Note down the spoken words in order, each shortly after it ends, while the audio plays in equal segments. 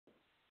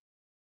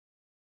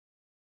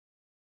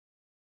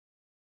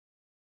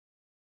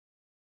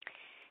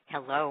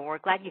Hello, we're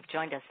glad you've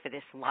joined us for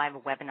this live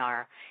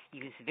webinar,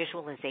 Use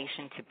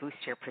Visualization to Boost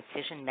Your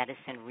Precision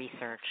Medicine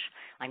Research.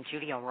 I'm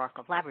Judy O'Rourke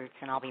of LabRoots,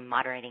 and I'll be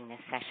moderating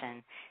this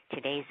session.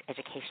 Today's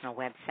educational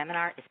web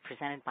seminar is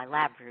presented by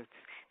LabRoots,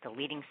 the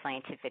leading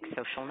scientific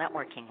social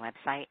networking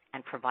website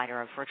and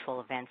provider of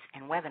virtual events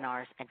and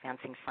webinars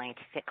advancing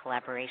scientific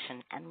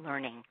collaboration and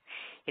learning.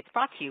 It's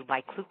brought to you by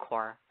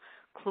Qlucore.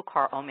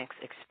 Qlucore Omics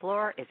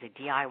Explorer is a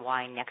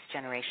DIY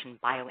next-generation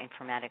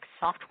bioinformatics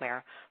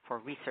software for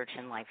research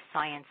in life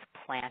science,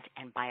 plant,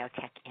 and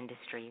biotech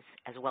industries,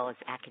 as well as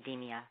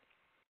academia.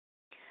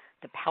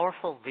 The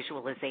powerful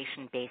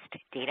visualization-based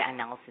data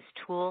analysis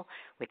tool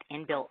with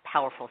inbuilt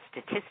powerful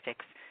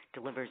statistics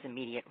delivers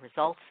immediate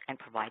results and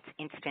provides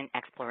instant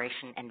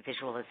exploration and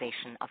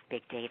visualization of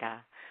big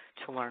data.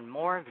 To learn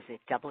more,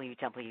 visit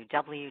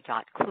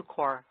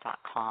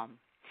www.qlucore.com.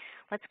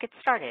 Let's get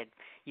started.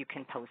 You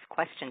can pose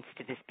questions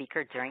to the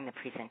speaker during the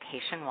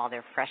presentation while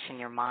they're fresh in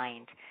your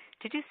mind.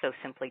 To do so,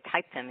 simply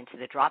type them into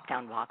the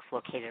drop-down box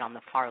located on the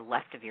far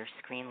left of your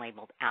screen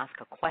labeled Ask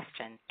a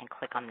Question and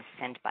click on the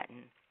Send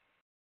button.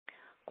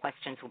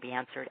 Questions will be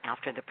answered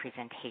after the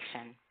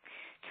presentation.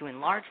 To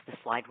enlarge the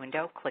slide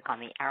window, click on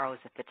the arrows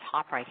at the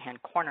top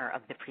right-hand corner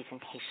of the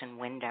presentation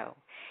window.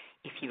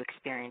 If you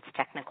experience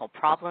technical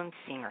problems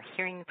seeing or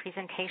hearing the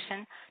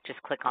presentation,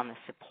 just click on the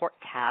Support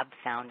tab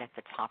found at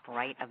the top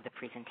right of the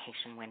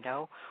presentation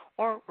window,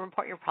 or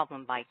report your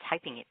problem by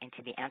typing it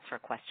into the Answer a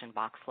Question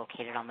box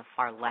located on the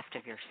far left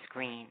of your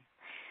screen.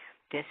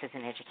 This is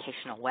an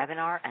educational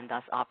webinar and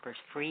thus offers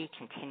free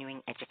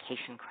continuing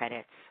education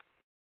credits.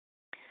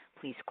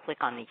 Please click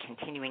on the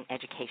Continuing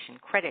Education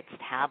Credits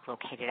tab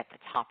located at the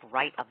top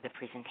right of the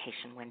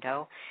presentation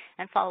window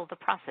and follow the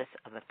process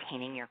of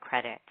obtaining your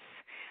credits.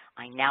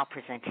 I now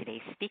present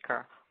today's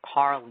speaker,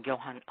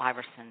 Carl-Johan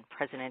Ivarsson,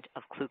 President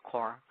of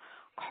Qlucore.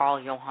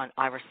 Carl-Johan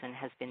Ivarsson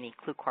has been the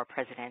Qlucore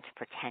President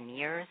for 10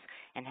 years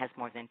and has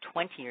more than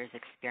 20 years'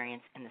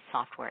 experience in the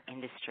software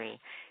industry,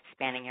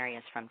 spanning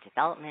areas from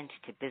development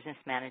to business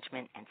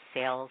management and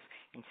sales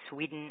in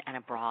Sweden and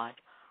abroad.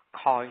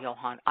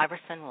 Carl-Johan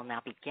Ivarsson will now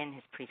begin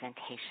his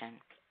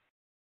presentation.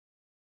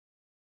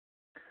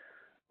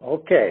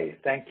 Okay,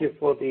 thank you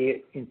for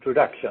the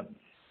introduction.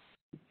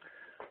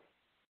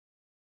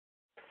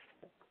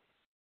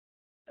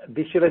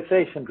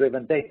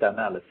 Visualization-driven data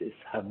analysis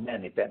have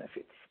many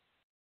benefits.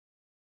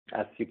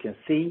 As you can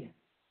see,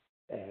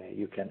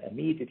 you can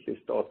immediately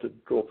start to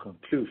draw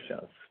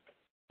conclusions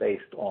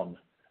based on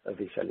a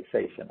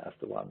visualization as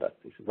the one that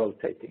is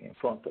rotating in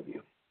front of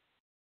you.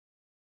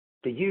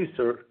 The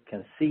user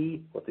can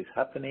see what is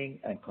happening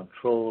and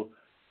control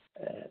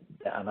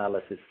the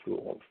analysis through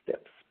all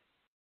steps.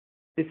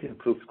 This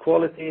improves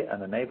quality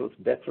and enables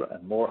better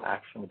and more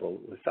actionable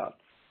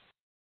results.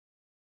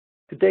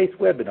 Today's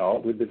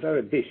webinar will be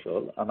very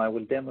visual, and I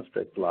will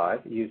demonstrate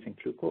live using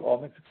Qlucore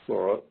Omics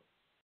Explorer.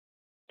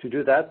 To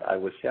do that, I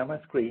will share my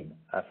screen,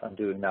 as I'm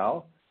doing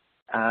now,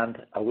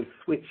 and I will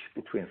switch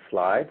between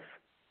slides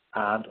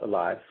and a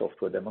live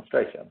software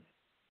demonstration.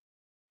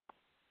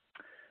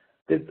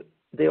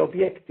 The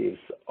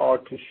objectives are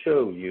to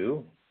show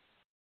you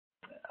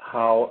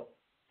how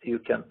you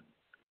can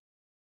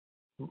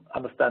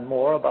understand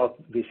more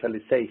about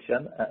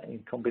visualization in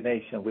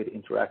combination with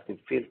interactive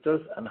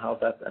filters and how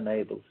that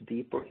enables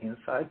deeper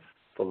insights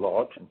for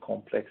large and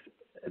complex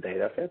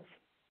data sets.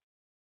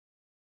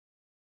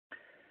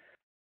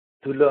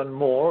 To learn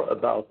more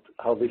about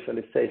how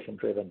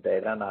visualization-driven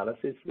data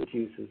analysis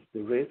reduces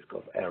the risk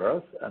of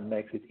errors and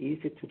makes it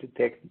easy to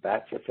detect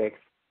batch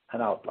effects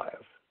and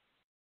outliers.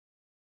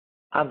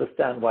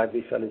 Understand why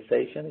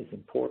visualization is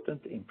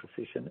important in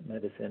precision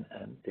medicine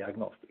and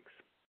diagnostics.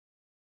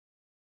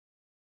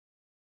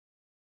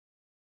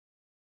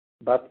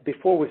 But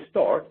before we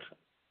start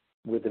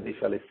with the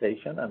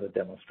visualization and the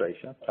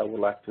demonstration, I would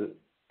like to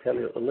tell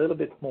you a little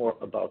bit more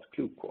about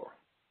Qlucore.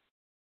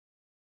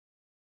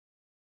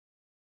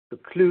 The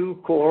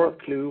Qlucore,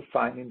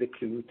 finding the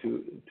clue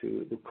to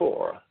the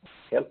core,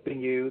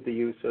 helping you, the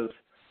users,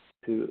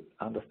 to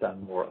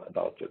understand more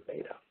about your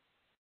data.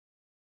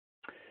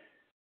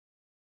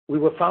 We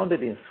were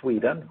founded in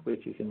Sweden,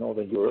 which is in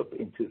Northern Europe,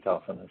 in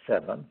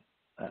 2007.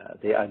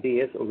 The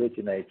ideas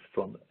originate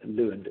from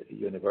Lund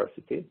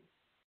University.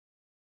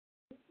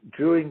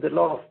 During the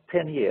last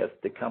 10 years,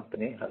 the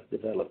company has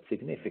developed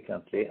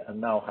significantly and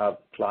now have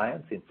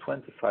clients in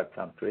 25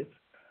 countries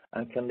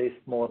and can list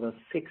more than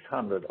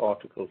 600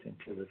 articles in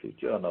peer-reviewed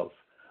journals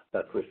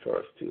that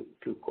refers to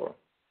Qlucore.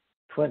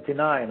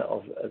 29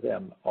 of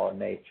them are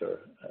Nature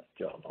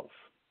journals.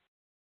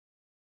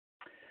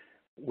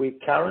 We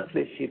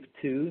currently ship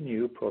 2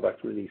 new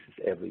product releases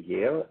every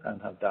year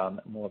and have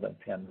done more than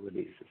 10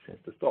 releases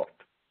since the start.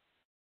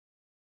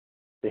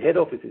 The head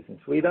office is in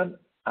Sweden,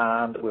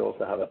 and we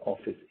also have an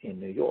office in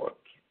New York.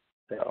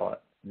 There are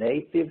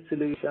native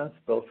solutions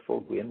both for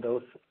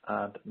Windows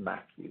and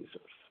Mac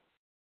users.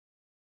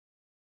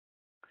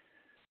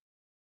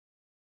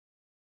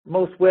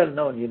 Most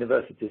well-known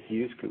universities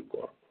use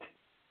Qlucore.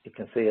 You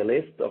can see a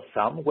list of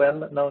some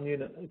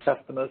well-known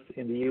customers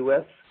in the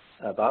US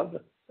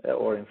above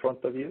or in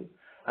front of you,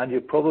 and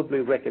you probably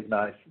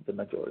recognize the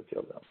majority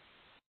of them.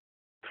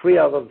 3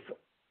 out of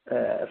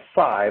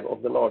 5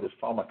 of the largest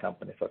pharma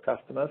companies are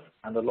customers,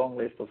 and a long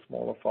list of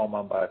smaller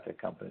pharma and biotech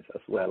companies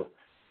as well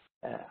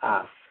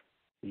as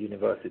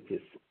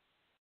universities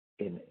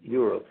in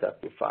Europe that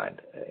we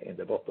find in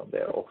the bottom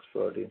there,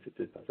 Oxford,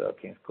 Institute Pasteur,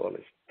 King's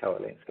College,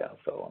 Karolinska, and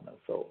so on and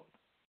so on.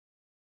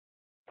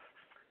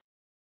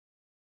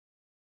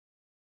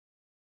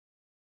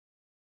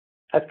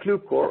 At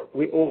Qlucore,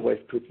 we always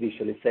put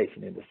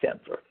visualization in the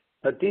center.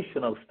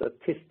 Additional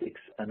statistics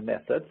and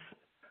methods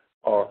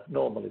are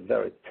normally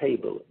very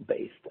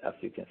table-based, as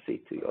you can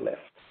see to your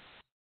left.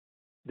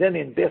 Then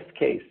in best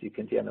case, you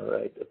can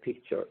generate a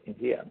picture in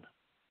the end.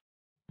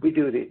 We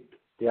do it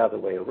the other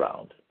way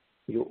around.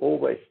 You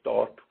always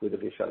start with a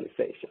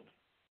visualization.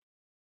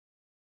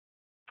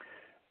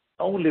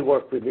 Only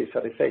work with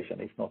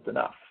visualization is not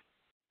enough.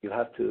 You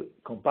have to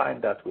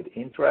combine that with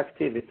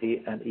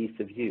interactivity and ease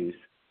of use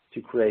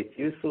to create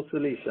useful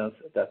solutions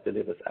that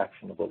delivers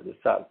actionable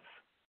results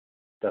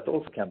that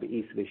also can be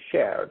easily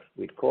shared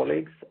with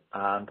colleagues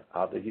and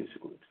other user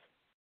groups.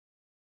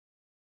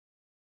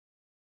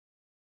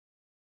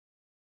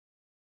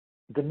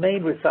 The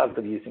main result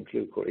of using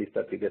Qlucore is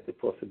that we get the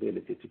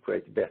possibility to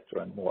create better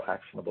and more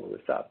actionable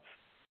results.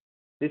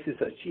 This is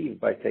achieved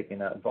by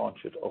taking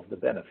advantage of the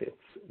benefits,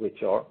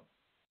 which are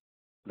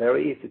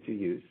very easy to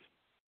use.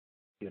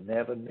 You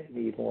never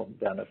need more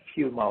than a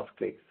few mouse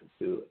clicks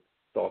to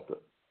start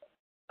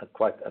a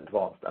quite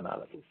advanced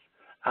analysis,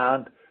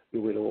 and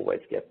you will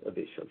always get a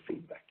visual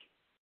feedback.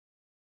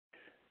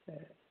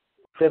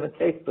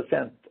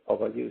 78%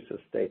 of our users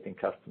state in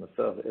customer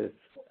service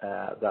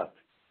that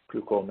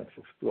Qlucore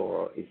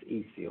Explorer is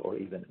easy or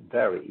even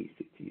very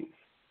easy to use.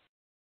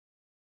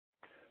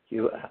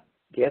 You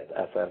get,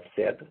 as I've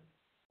said,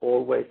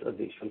 always a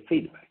visual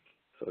feedback,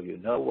 so you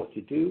know what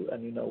you do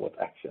and you know what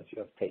actions you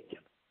have taken.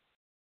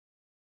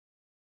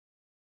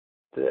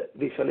 The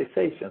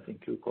visualizations in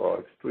Qlucore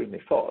are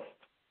extremely fast,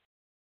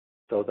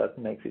 so that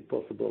makes it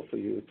possible for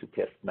you to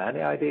test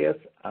many ideas,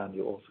 and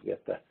you also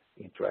get the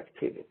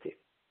interactivity.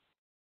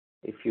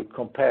 If you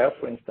compare,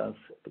 for instance,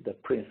 the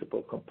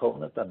principal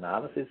component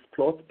analysis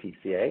plot,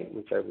 PCA,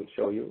 which I will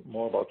show you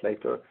more about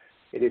later,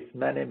 it is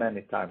many,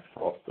 many times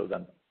faster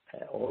than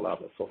all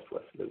other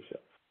software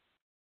solutions.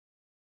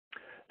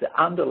 The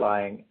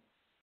underlying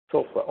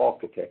software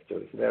architecture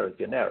is very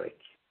generic.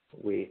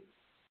 We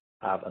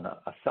have an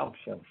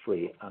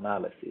assumption-free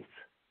analysis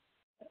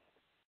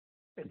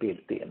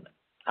built in.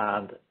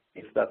 And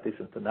if that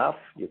isn't enough,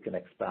 you can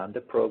expand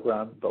the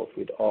program both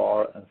with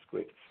R and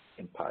scripts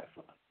in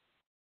Python.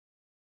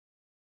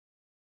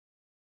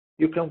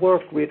 You can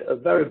work with a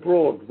very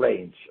broad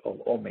range of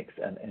omics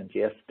and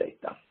NGS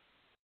data.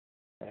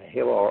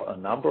 Here are a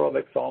number of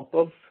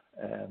examples.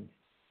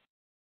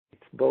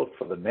 It's both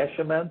for the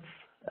measurements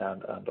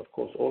and of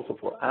course also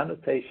for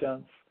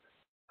annotations,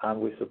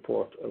 and we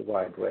support a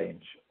wide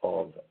range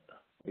of,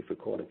 if we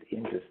call it,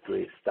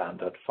 industry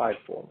standard file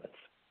formats.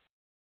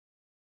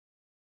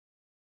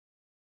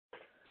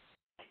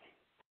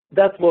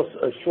 That was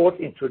a short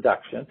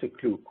introduction to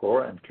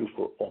Qlucore and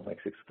Qlucore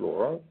Omics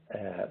Explorer,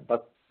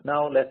 but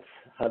now let's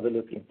have a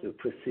look into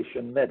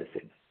precision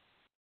medicine.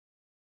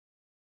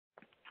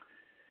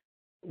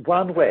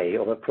 One way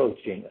of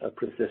approaching a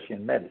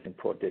precision medicine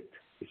project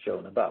is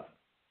shown above.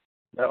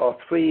 There are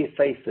 3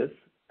 phases.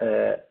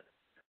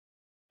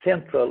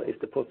 Central is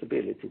the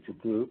possibility to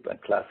group and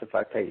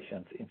classify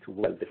patients into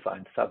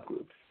well-defined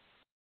subgroups.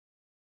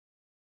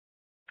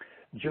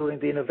 During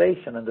the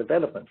innovation and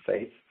development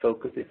phase,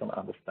 focus is on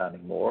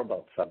understanding more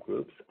about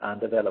subgroups and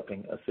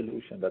developing a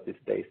solution that is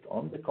based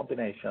on the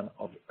combination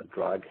of a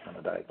drug and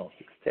a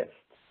diagnostics test.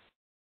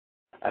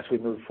 As we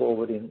move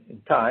forward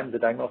in time, the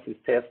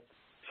diagnostics test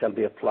shall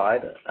be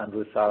applied and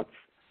results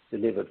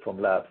delivered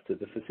from labs to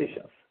the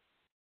physicians.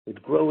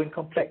 With growing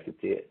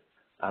complexity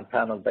and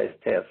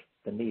panel-based tests,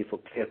 the need for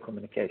clear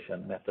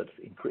communication methods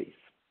increase.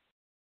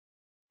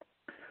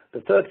 The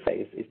third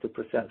phase is to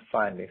present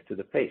findings to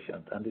the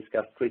patient and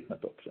discuss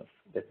treatment options.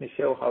 Let me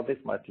show how this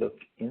might look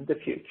in the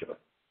future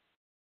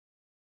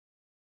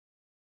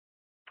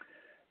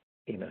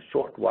in a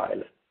short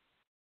while.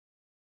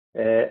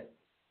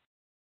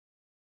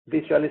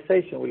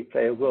 Visualization will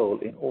play a role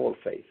in all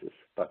phases,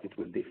 but it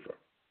will differ.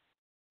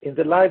 In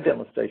the live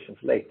demonstrations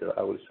later,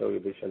 I will show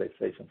you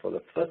visualization for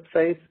the first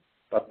phase,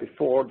 but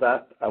before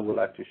that, I would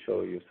like to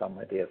show you some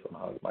ideas on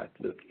how it might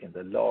look in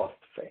the last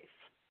phase.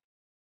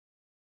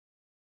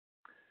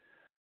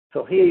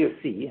 So here you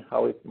see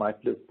how it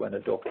might look when a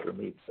doctor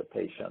meets a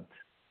patient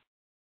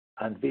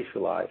and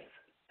visualize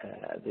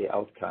the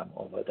outcome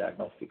of a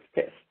diagnostics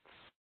test.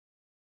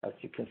 As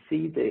you can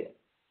see,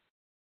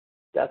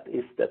 that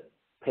is the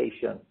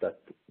patient that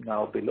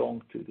now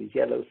belongs to the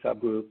yellow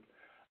subgroup,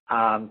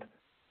 and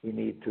we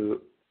need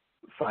to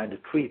find a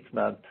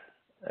treatment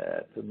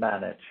to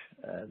manage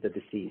the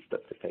disease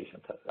that the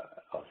patient is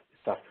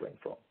suffering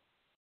from.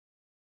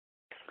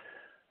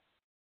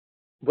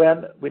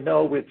 When we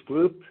know which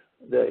group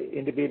the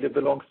individual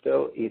belongs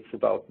to, it's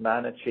about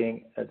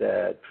managing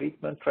the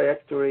treatment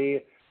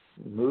trajectory,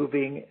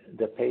 moving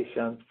the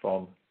patient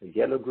from the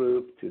yellow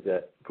group to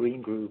the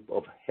green group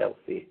of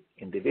healthy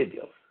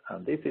individuals.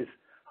 And this is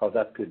how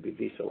that could be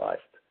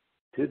visualized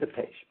to the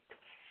patient.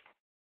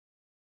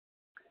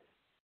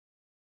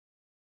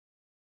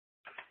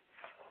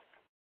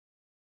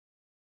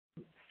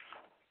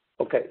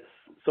 Okay,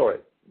 sorry.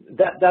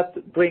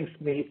 That brings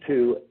me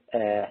to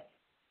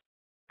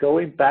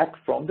going back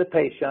from the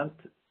patient,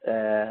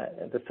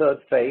 the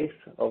third phase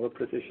of a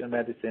precision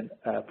medicine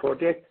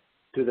project,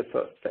 to the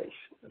first phase,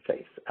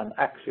 and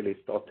actually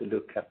start to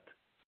look at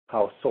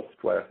how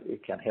software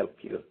can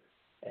help you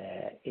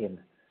in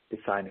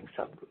defining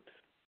subgroups.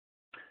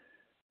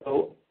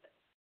 So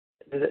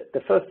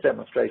the first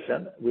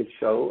demonstration will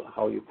show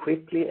how you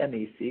quickly and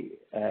easy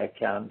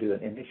can do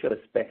an initial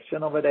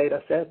inspection of a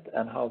data set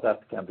and how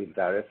that can be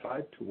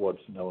verified towards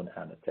known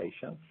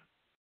annotations.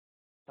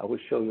 I will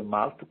show you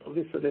multiple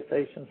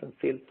visualizations and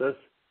filters,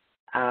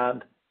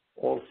 and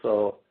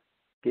also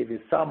give you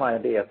some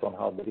ideas on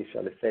how the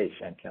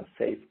visualization can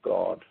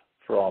safeguard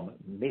from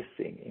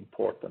missing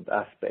important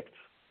aspects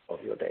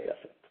of your data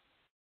set.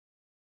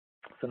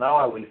 So now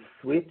I will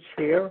switch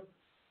here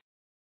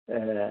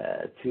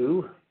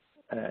to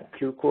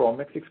Qlucore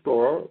Omics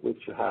Explorer,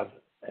 which you have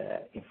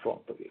in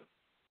front of you.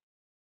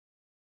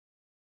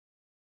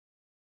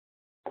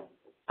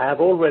 I have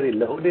already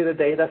loaded a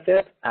data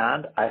set,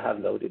 and I have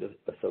loaded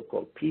a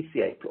so-called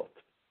PCA plot.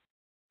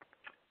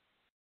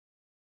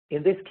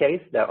 In this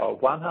case, there are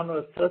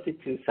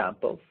 132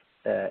 samples.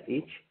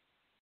 Each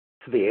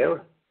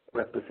sphere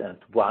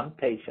represents one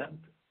patient.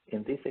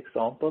 In this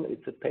example,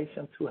 it's a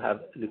patient who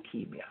have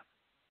leukemia.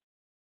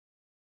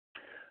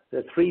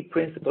 The three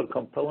principal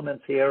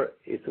components here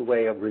is a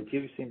way of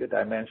reducing the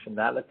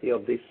dimensionality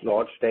of this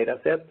large data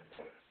set.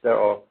 There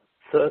are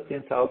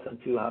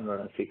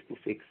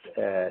 13,266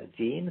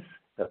 genes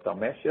that are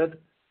measured.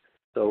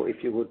 So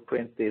if you would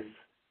print this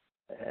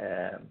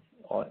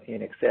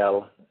in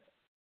Excel,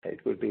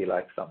 it would be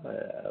like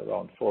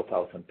around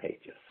 4,000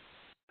 pages.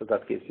 So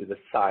that gives you the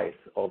size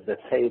of the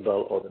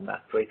table or the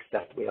matrix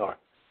that we are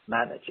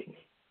managing.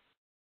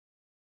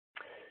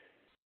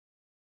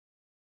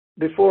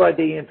 Before I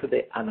dig into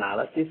the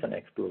analysis and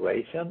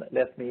exploration,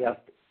 let me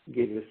just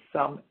give you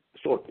some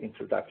short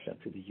introduction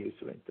to the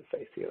user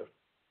interface here.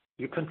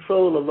 You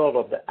control a lot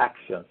of the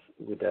actions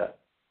with a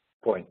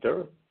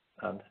pointer,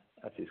 and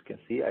as you can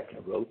see, I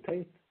can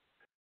rotate.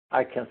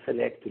 I can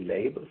select to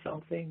label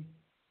something,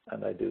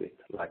 and I do it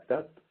like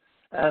that.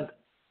 And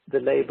the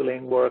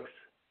labeling works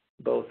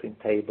both in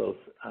tables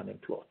and in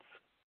plots.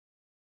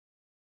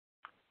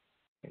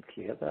 And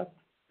clear that.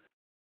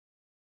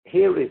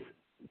 Here is,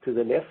 to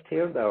the left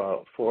here, there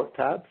are 4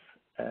 tabs.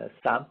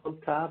 Sample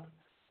tab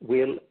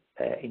will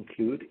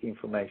include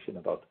information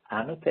about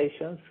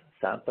annotations,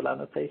 sample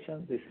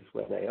annotations. This is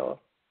where they are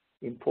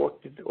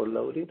imported or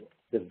loaded.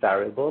 The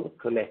variable,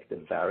 collect the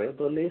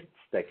variable lists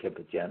that can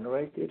be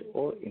generated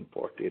or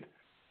imported.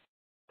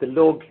 The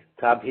log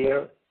tab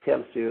here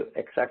tells you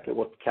exactly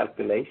what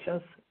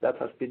calculations that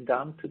has been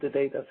done to the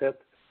data set,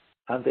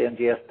 and the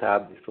NGS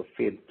tab is for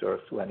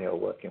filters when you're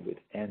working with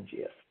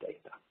NGS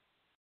data.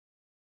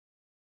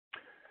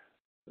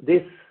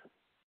 This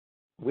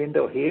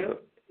window here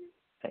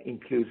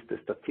includes the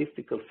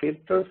statistical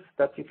filters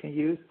that you can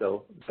use,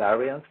 so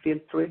variance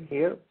filtering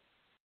here.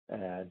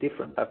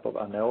 Different type of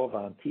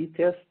ANOVA and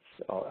t-tests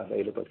are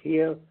available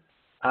here,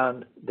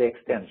 and the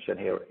extension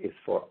here is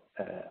for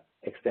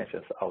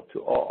extensions out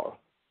to R.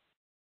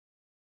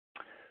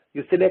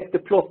 You select the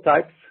plot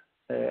types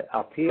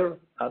up here,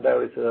 and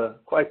there is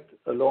quite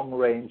a long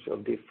range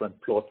of different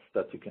plots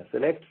that you can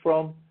select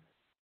from.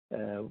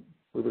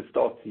 We will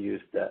start to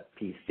use the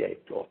PCA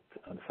plot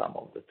and some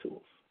of the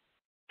tools.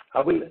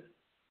 I will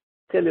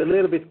tell you a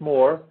little bit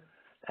more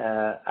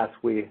as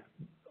we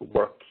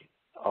work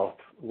our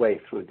way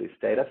through this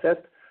data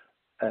set,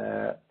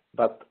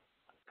 but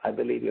I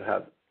believe you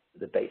have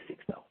the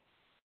basics now.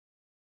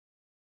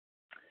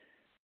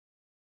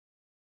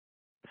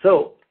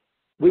 So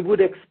we would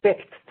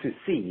expect to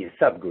see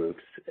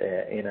subgroups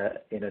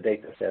in a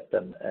data set,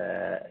 and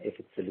if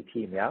it's a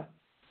leukemia,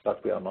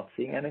 but we are not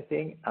seeing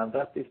anything, and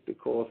that is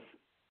because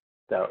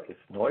there is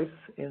noise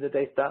in the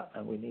data,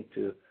 and we need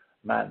to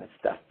manage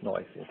that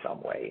noise in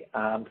some way.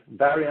 And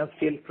variance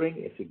filtering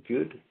is a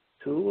good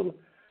tool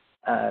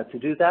to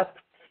do that.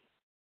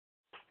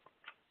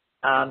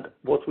 And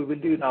what we will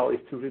do now is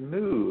to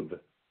remove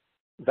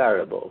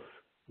variables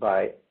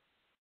by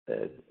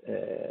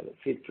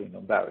filtering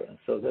on variance.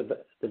 So the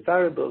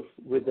variables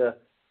with the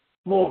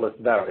smallest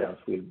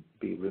variance will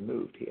be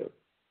removed here.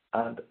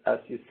 And as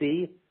you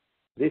see,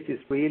 this is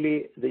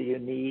really the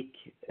unique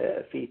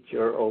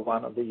feature, or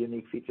one of the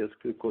unique features of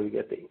Qlucore. You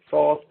get a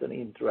fast and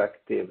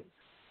interactive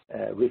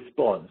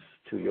response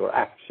to your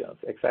actions,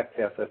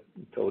 exactly as I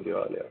told you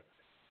earlier.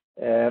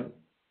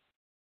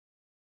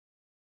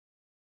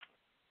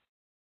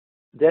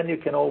 Then you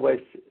can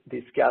always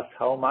discuss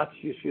how much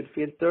you should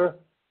filter,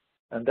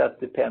 and that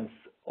depends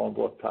on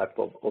what type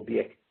of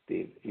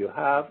objective you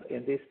have.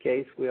 In this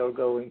case, we are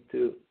going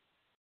to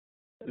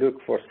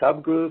look for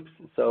subgroups,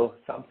 so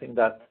something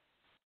that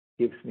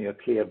gives me a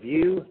clear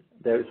view.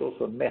 There is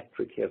also a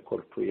metric here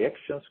called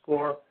projection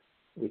score,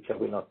 which I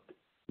will not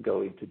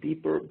go into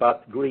deeper,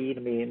 but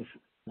green means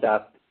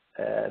that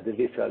the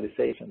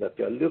visualization that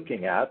you're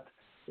looking at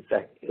is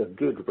a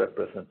good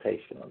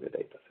representation of the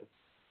data set.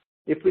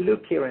 If we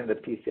look here in the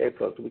PCA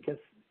plot, we can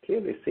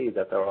clearly see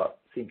that there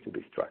seems to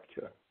be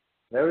structure.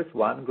 There is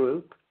one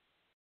group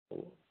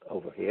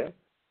over here.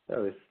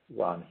 There is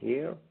one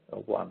here,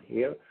 or one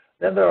here.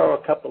 Then there are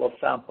a couple of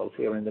samples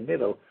here in the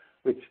middle,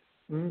 which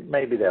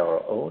maybe they are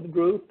our own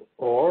group,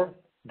 or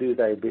do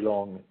they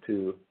belong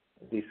to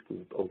this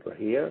group over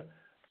here?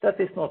 That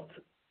is not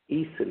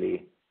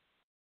easily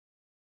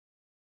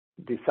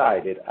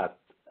decided at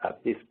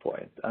this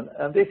point.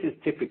 And this is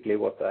typically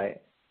what I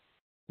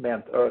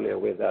meant earlier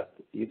with that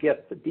you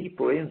get the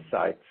deeper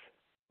insights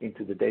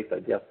into the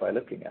data just by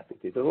looking at it.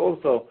 It is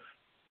also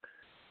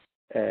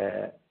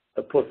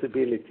a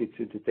possibility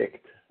to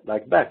detect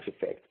like batch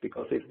effect,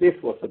 because if this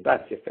was a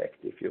batch effect,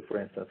 if you,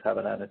 for instance, have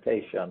an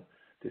annotation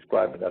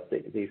describing that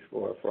these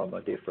were from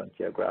a different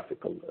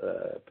geographical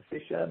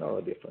position or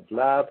a different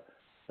lab,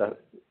 that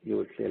you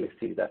will clearly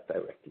see that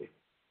directly.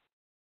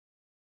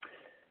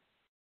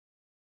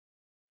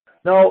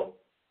 Now,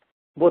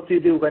 what do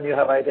you do when you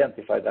have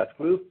identified that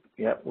group?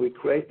 Yeah, we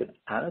create an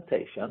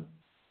annotation,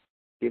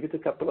 give it a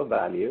couple of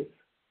values,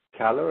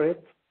 color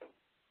it,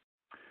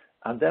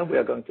 and then we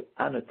are going to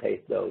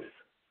annotate those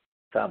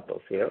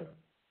samples here.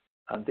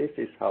 And this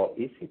is how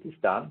easy it is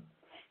done.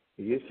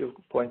 You use your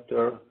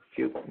pointer,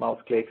 few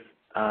mouse clicks,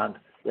 and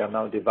we have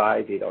now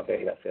divided our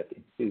data set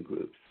in two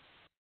groups.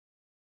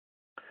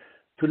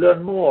 To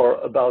learn more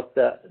about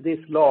this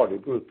larger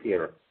group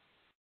here,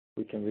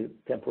 we can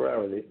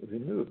temporarily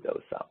remove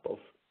those samples.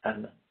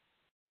 And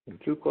in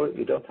Qlucore,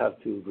 you don't have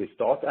to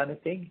restart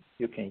anything.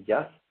 You can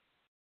just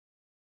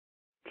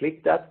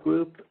click that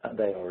group, and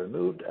they are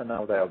removed, and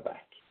now they are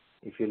back.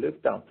 If you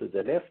look down to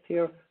the left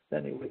here,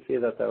 then you will see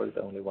that there is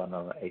only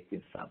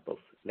 118 samples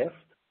left.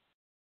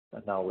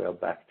 And now we are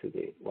back to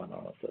the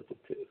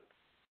 132.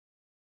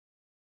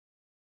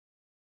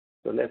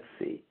 So let's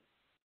see.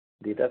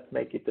 Did that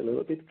make it a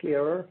little bit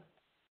clearer?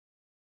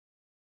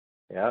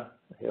 Yeah,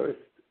 here is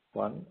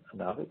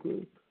another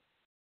group.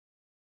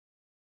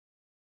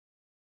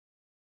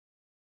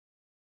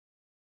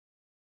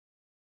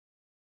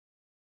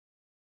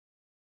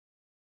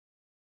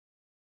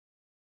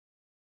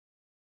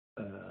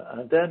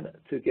 And then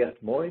to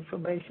get more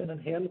information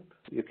and help,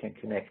 you can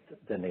connect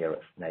the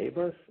nearest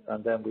neighbors,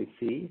 and then we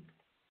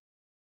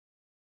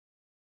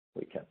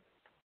can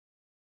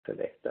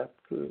select that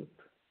group.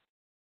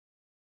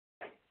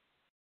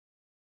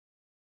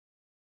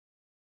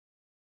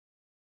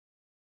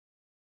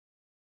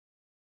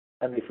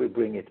 And if we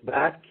bring it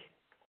back,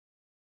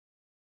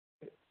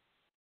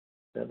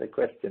 then the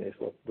question is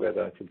what we're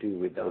going to do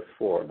with those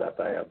 4 that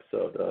I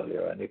observed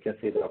earlier. And you can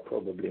see there are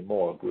probably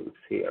more groups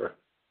here.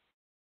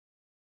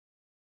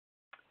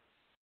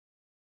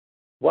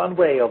 One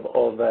way of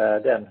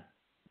then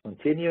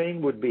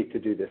continuing would be to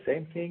do the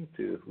same thing,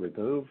 to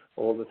remove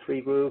all the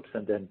 3 groups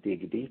and then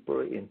dig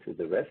deeper into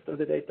the rest of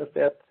the data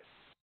set,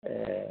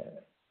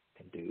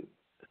 and do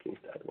at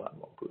least add one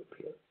more group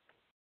here,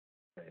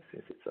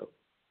 since it's so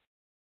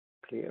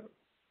clear.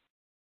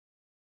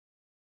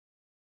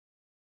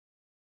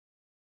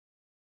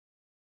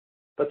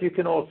 But you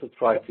can also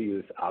try to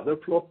use other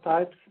plot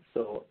types.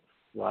 So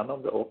one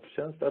of the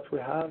options that we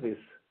have is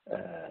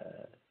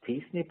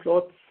T-SNE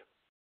plots.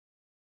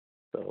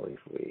 So if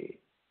we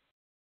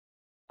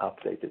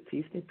update the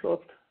T-SNE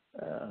plot,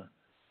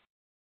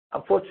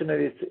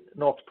 unfortunately it's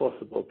not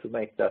possible to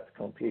make that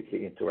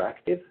completely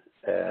interactive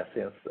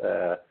since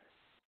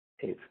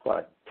it's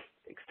quite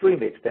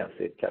extremely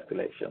extensive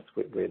calculations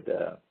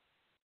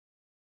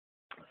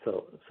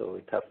so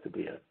it has to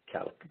be a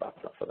calc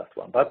button for that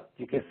one. But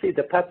you can see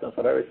the patterns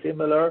are very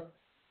similar.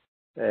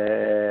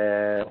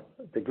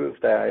 The groups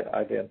that I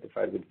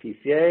identified with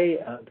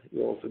PCA, and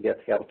you also get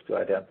help to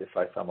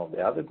identify some of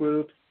the other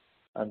groups.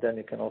 And then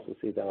you can also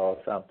see there are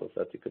samples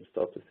that you can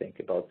start to think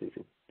about this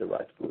is the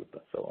right group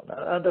and so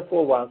on. And the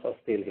 4 ones are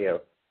still here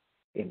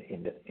in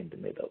the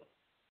middle.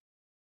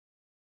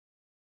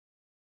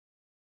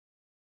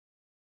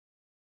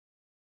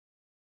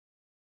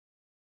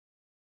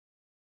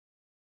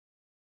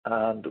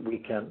 And we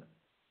can,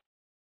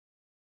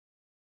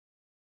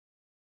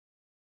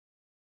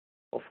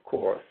 of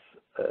course,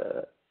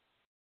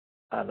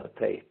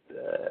 annotate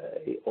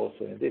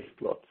also in this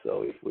plot.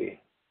 So if we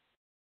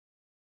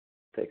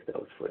take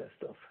those, for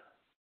instance,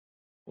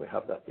 we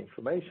have that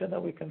information,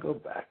 and we can go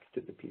back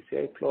to the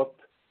PCA plot.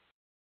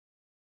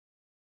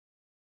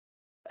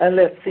 And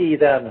let's see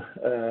then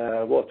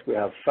what we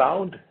have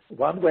found.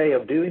 One way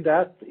of doing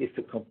that is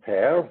to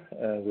compare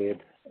with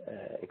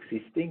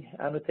existing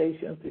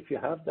annotations, if you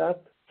have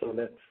that. So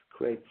let's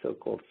create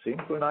so-called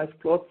synchronized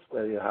plots,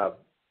 where you have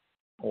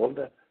all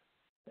the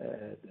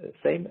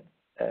same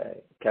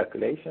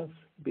calculations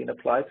being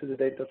applied to the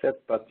data set,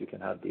 but you can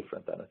have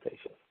different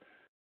annotations.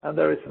 And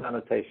there is an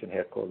annotation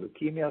here called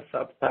leukemia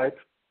subtype.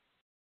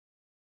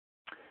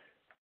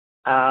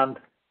 And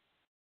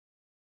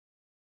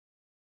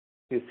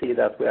you see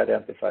that we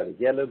identified a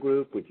yellow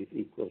group, which is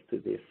equal to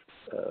this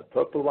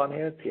purple one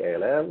here,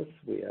 TALLs.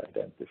 We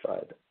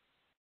identified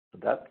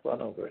that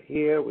one over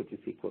here, which is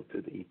equal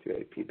to the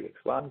E2A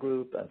PBX1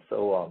 group, and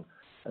so on,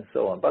 and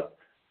so on.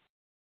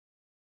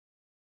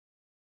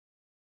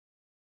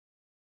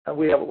 And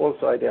we have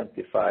also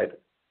identified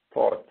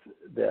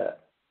the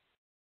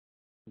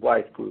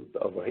white group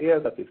over here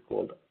that is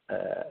called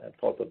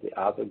part of the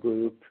other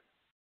group,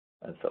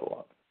 and so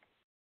on.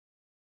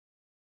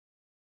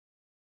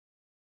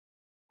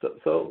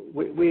 So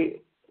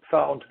we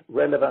found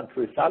relevant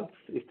results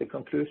is the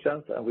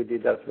conclusions, and we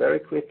did that very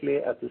quickly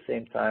at the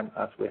same time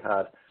as we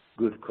had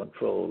good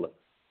control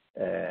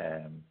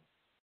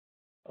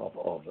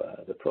of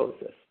the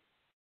process.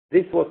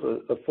 This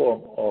was a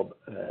form of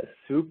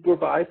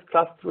supervised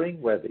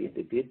clustering where the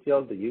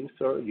individual, the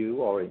user,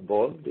 you are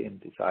involved in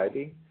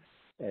deciding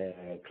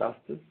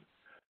clusters.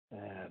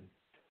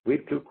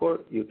 With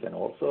Qlucore, you can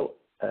also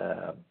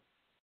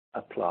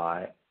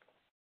apply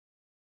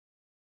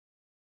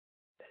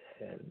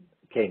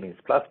K-means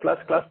plus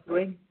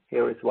clustering.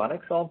 Here is one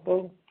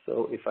example.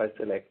 So if I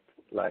select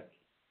like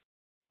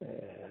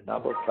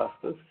number of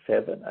clusters,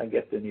 7, I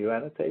get the new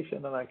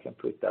annotation, and I can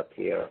put that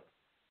here.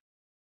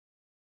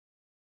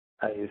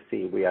 And you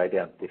see we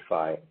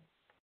identify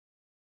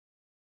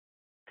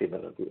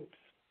similar groups.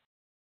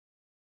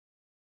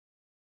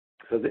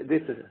 So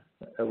this is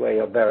a way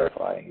of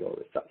verifying your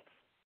results.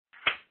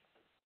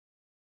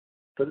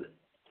 So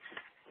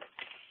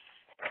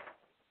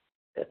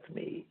let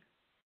me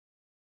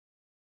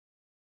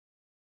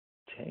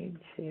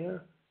change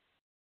here.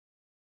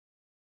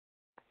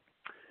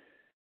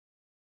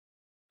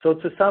 So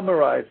to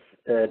summarize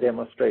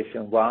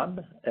demonstration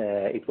 1,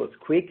 it was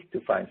quick to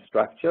find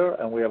structure,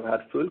 and we have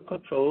had full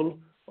control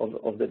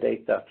of the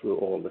data through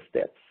all the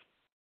steps.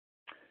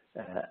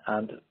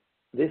 And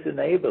this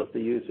enables the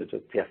user to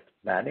test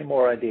many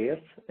more ideas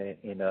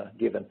in a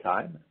given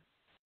time,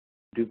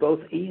 do both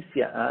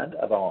easy and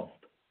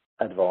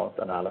advanced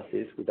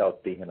analysis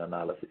without being an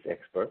analysis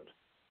expert.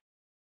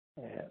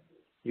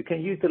 You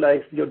can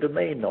utilize your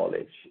domain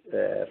knowledge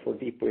for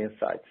deeper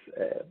insights.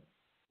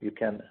 You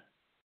can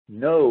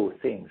know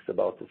things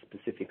about the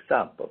specific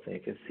samples, and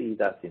you can see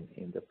that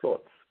in the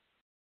plots.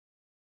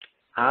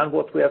 And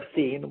what we have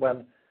seen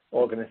when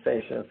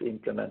organizations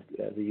implement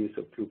the use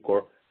of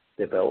Qlucore,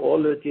 the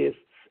biologists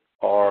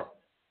are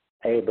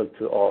able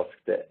to ask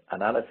the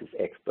analysis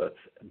experts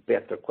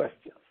better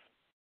questions.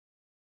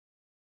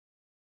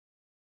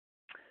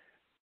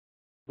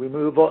 We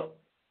move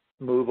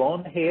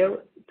on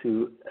here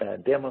to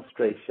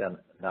demonstration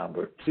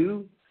number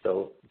 2.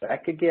 So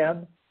back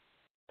again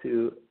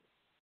to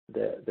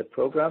the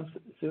programs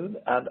soon,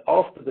 and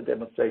after the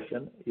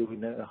demonstration you will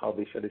know how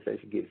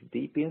visualization gives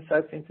deep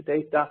insights into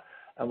data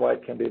and why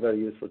it can be very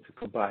useful to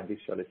combine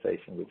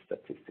visualization with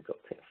statistical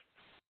tests.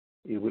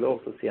 You will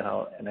also see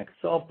how an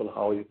example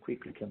how you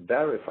quickly can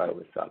verify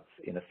results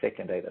in a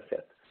second data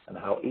set and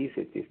how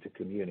easy it is to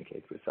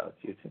communicate results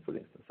using, for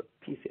instance, a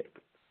PCA.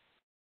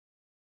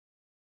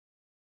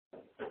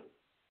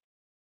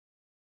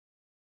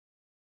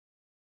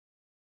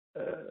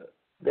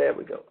 There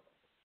we go.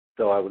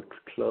 So I will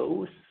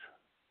close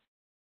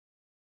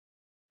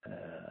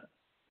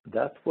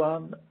that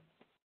one,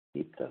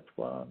 keep that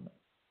one,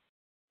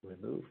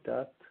 remove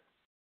that.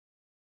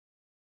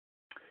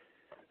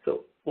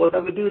 So what I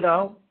will do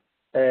now,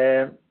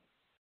 I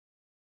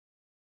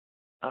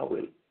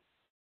will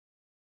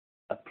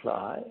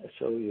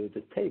show you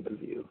the table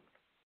view.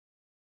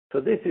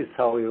 So this is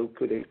how you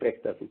could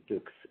expect that it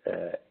looks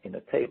in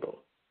a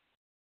table.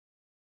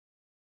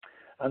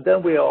 And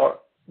then we are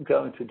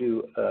going to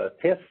do a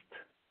test,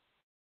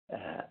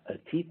 a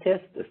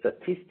t-test, a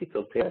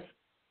statistical test,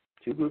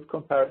 two-group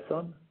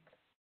comparison.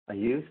 I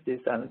use this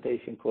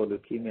annotation called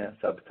leukemia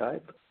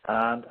subtype,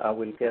 and I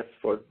will test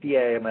for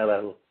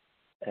DAMLL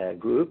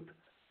group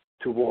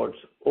towards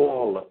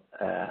all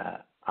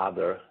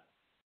other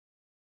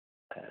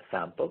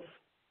samples.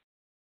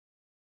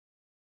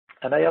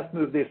 And I just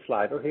move this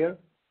slider here,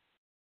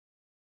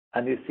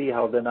 and you see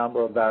how the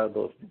number of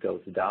variables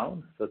goes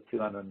down. So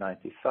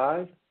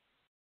 295,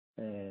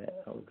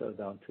 I'll go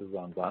down to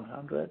around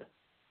 100.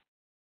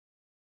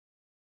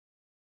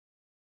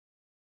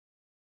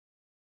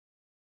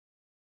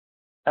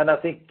 And I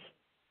think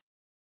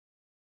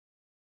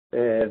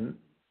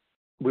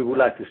we would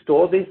like to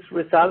store this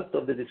result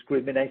of the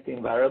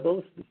discriminating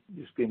variables,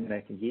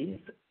 discriminating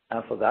genes.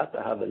 And for that,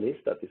 I have a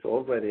list that is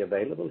already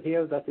available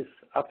here that is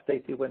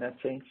updated when I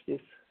change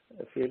this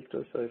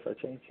filter. So if I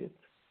change it,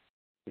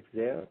 it's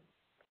there.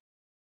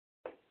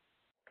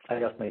 I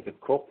just make a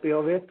copy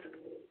of it.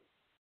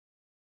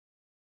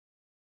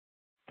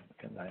 I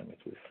can name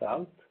it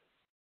result.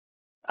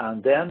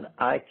 And then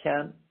I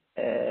can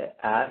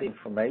add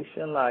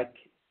information like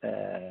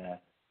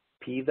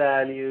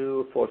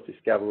p-value, force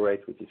discovery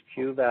rate, which is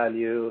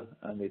q-value,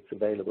 and it's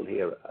available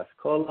here as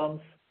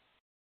columns.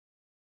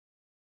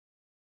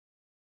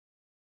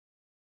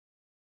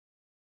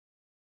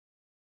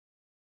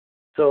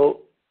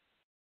 So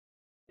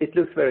it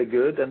looks very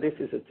good, and this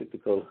is a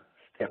typical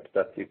step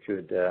that you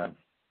could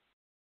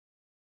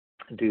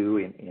do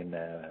in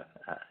R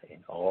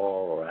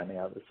or any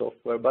other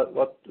software. But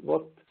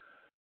what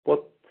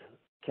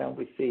can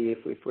we see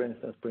if we, for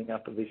instance, bring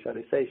up a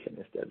visualization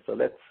instead? So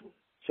let's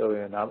show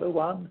you another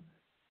one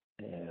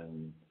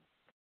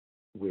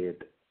with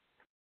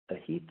a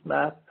heat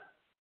map,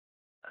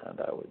 and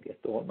I will get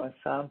all my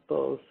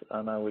samples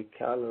and I will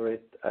color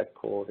it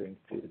according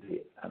to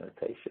the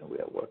annotation we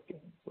are working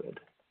with.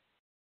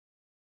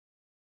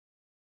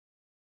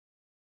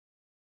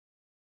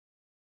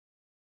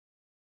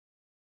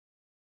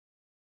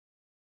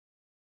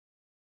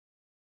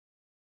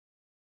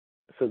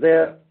 So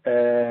there,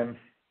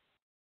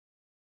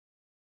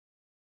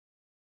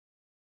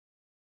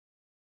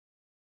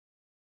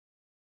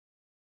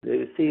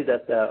 you see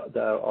that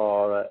there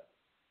are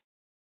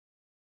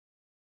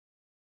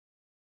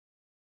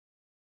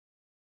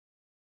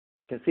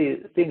you can see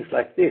things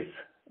like this.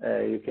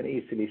 You can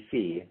easily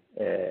see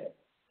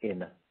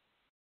in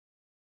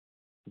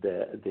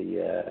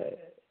the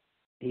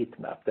heat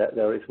map.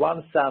 There is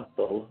one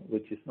sample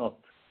which is not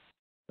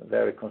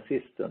very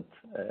consistent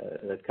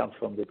that comes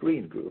from the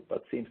green group,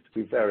 but seems to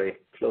be very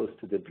close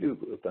to the blue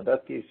group, and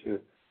that gives you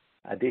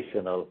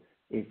additional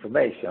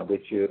information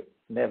which you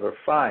never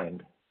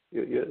find.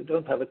 You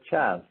don't have a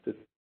chance to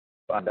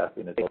find that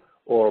in a table,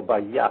 or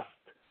by just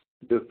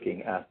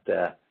looking at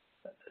the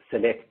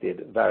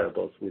selected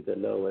variables with the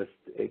lowest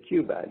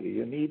Q value.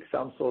 You need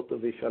some sort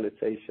of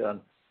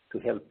visualization to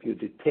help you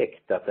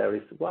detect that there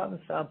is one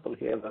sample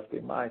here that we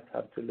might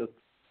have to look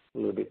a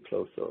little bit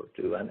closer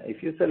to. And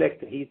if you select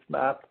the heat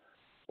map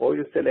or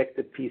you select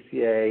the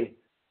PCA,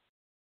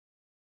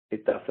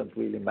 it doesn't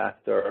really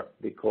matter,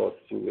 because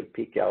you will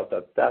pick out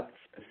that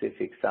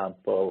specific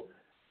sample,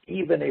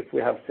 even if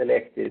we have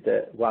selected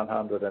the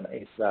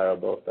 108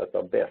 variables that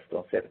are best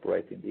on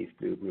separating these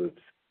blue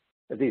groups,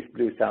 these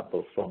blue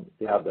samples from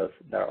the others.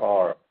 There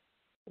are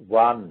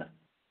one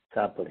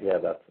sample here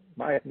that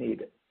might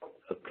need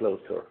a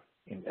closer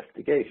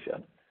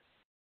investigation.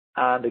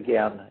 And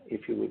again,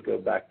 if you would go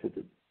back to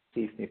the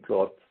Disney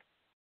plot,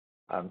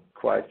 I'm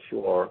quite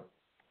sure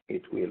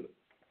it will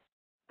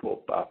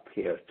pop up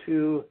here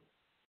too,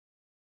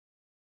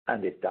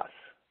 and it does.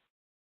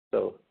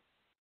 So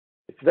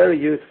it's very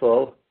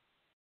useful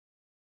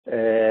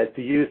to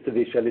use the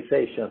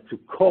visualization to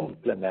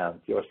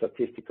complement your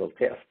statistical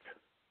test.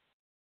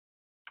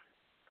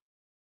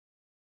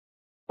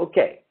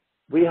 Okay,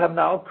 we have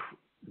now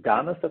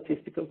done a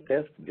statistical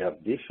test, we have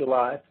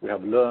visualized, we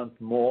have learned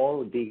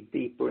more, dig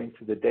deeper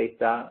into the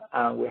data,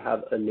 and we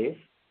have a list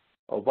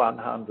of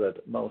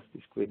 100 most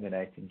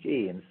discriminating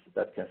genes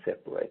that can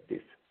separate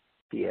this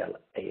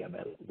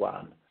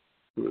TL-AML1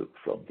 group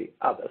from the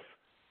others.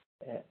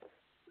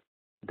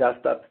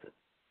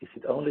 Is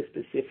it only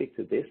specific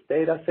to this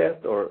data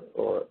set, or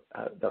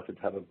does it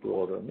have a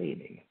broader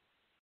meaning?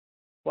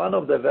 One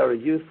of the very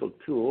useful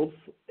tools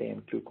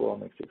in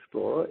Qlucore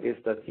Explorer is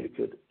that you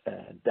could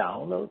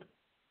download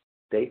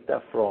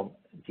data from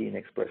Gene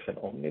Expression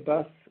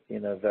Omnibus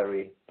in a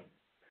very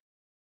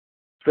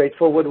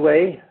straightforward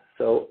way.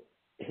 So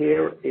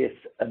here is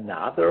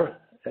another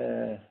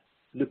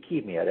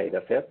leukemia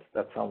data set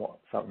that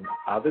some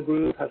other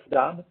group has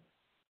done.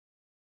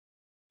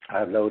 I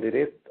have loaded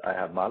it. I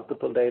have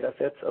multiple data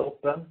sets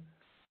open,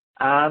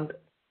 and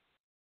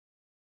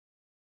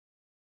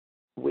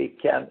we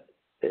can.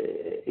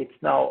 It's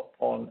now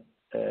on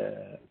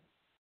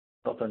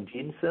not on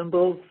gene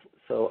symbols,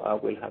 so I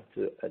will have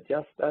to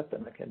adjust that,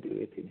 and I can do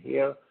it in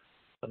here.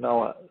 So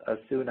now I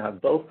soon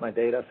have both my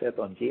data set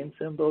on gene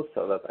symbols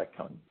so that I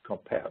can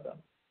compare them.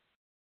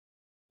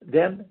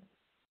 Then,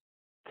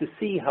 to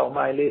see how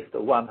my list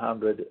of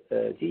 100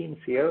 genes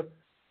here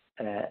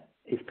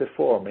is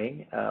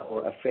performing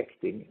or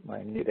affecting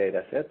my new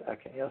data set, I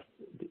can just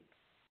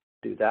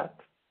do that.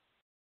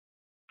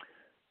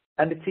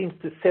 And it seems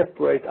to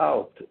separate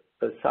out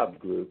a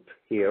subgroup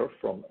here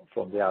from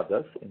the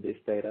others in this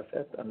data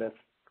set. And let's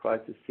try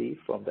to see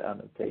from the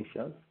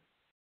annotations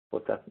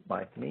what that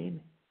might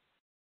mean.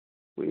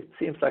 It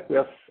seems like we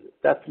have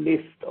that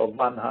list of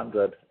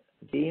 100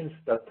 genes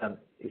that then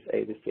is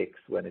 86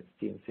 when it's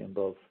gene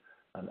symbols,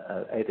 and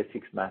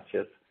 86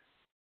 matches.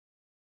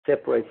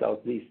 Separates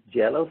out these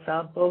yellow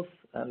samples,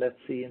 and let's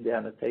see in the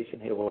annotation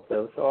here what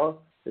those are.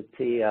 The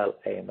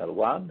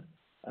TL-AML1,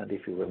 and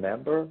if you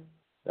remember,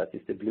 that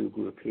is the blue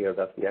group here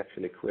that we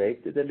actually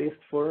created a list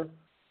for.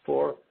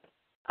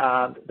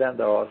 And then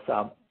there are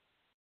some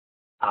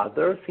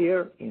others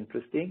here,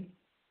 interesting.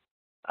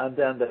 And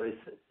then there is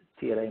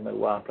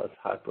TL-AML1 plus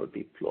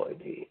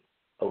hyperdiploidy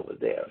over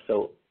there.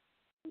 So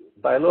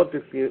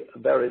biologically, a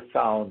very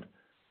sound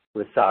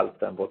result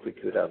than what we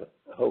could have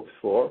hoped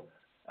for.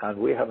 And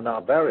we have now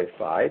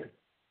verified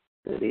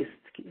the list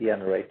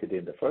generated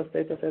in the first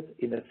data set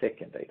in the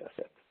second data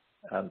set,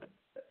 and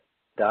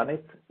done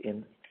it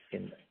in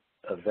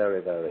a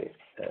very, very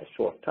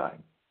short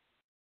time.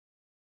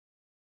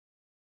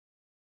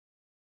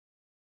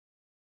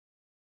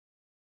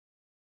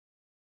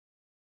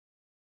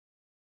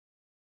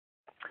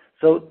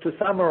 So to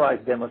summarize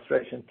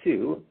demonstration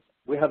 2,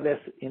 We have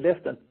in less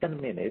than 10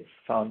 minutes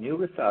found new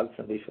results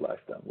and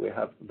visualized them. We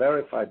have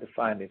verified the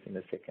findings in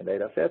the second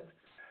data set,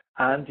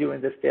 and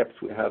during the steps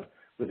we have,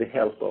 with the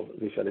help of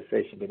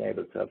visualization, been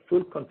able to have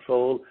full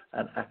control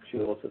and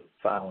actually also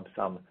found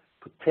some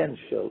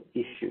potential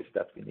issues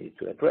that we need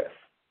to address.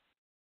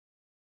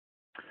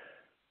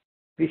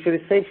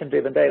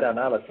 Visualization-driven data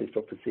analysis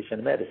for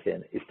precision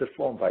medicine is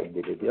performed by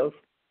individuals,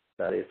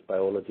 that is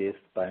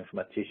biologists,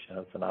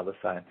 bioinformaticians, and other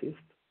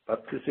scientists.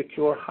 But to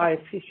secure high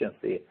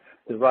efficiency,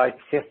 the right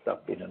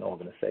setup in an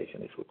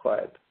organization is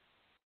required.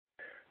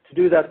 To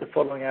do that, the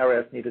following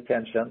areas need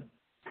attention: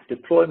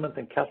 deployment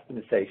and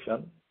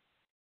customization.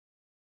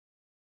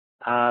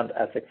 And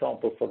as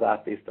example for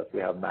that is that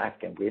we have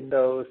Mac and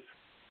Windows.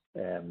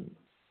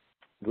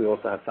 We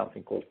also have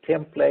something called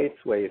templates,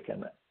 where you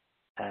can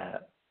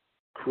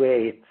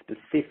create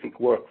specific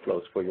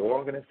workflows for your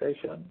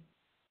organization.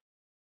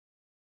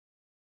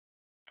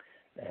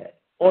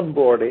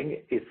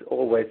 Onboarding is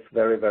always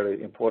very,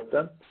 very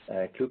important.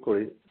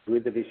 Qlucore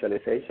with the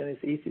visualization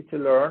is easy to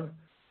learn,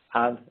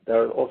 and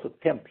there are also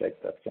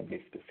templates that can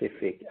be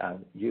specific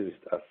and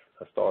used as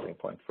a starting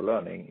point for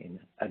learning, in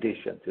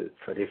addition to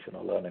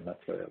traditional learning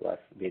material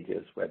like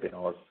videos,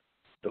 webinars,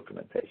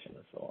 documentation,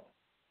 and so on.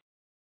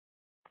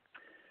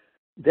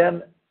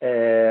 Then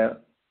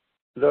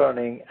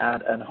learning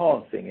and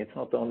enhancing. It's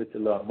not only to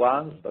learn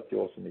once, but you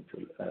also need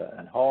to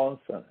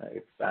enhance and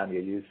expand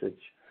your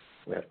usage.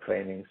 We have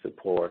training,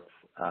 support,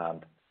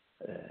 and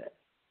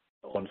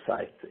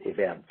on-site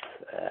events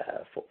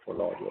for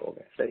larger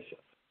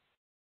organizations.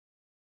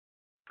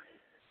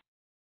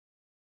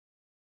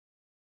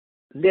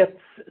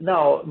 Let's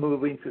now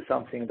move into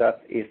something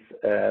that is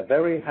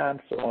very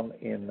hands-on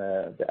in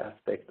the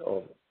aspect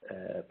of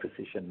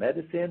precision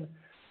medicine.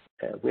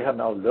 We have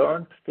now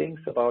learned things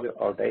about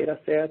our data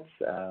sets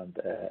and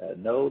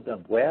know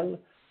them well.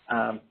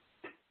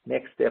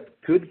 Next step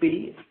could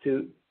be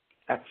to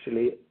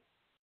actually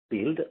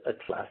build a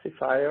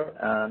classifier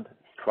and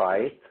try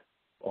it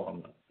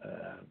on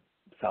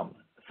some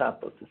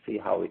samples to see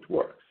how it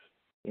works.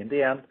 In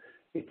the end,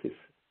 it is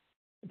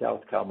the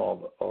outcome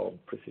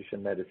of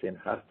precision medicine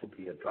has to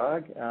be a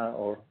drug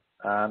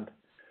and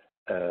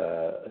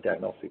a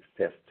diagnostics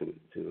test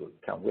to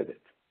come with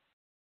it.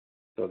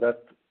 So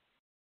that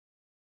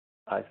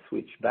I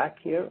switch back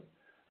here.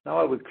 Now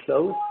I will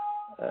close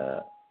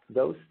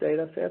those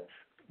data sets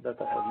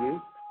that I have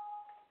used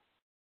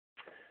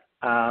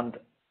and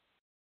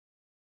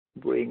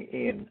bring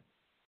in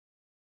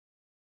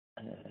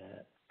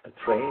a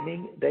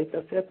training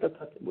data set that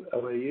I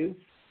will use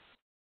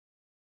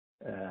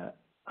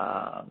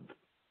and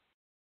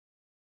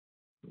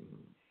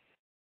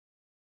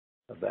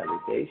a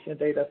validation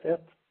data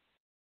set.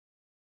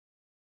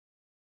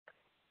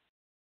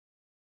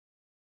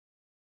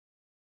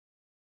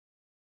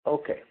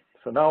 Okay,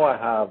 so now I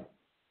have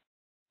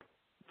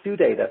two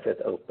data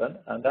sets open,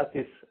 and that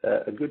is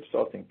a good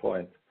starting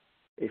point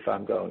if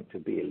I'm going to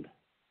build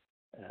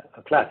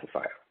a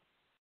classifier.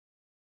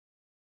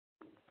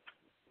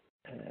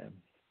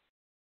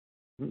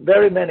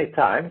 Very many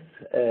times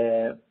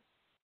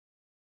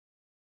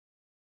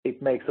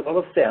it makes a lot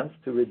of sense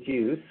to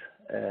reduce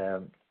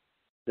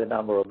the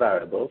number of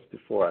variables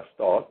before I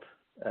start.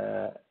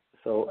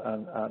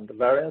 And the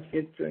variance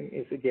filtering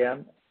is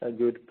again a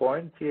good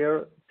point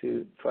here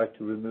to try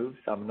to remove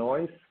some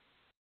noise.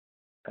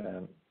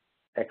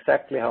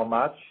 Exactly how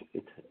much,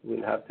 it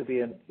will have to be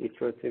an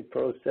iterative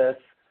process,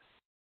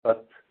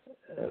 but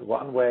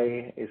one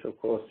way is of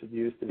course to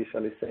use the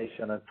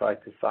visualization and try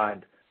to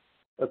find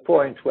a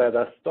point where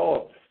there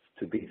starts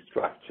to be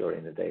structure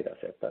in the data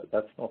set.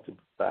 That's not a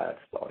bad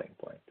starting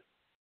point.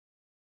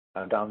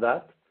 I've done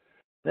that.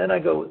 Then I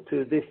go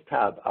to this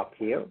tab up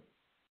here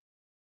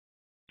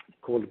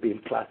called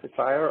Build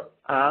Classifier,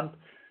 and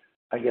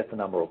I get a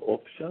number of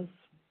options.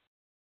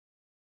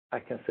 I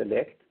can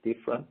select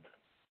different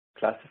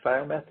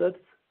classifier methods.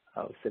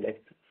 I'll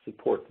select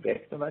support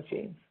vector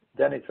machines.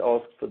 Then it's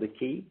asked for the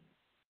key.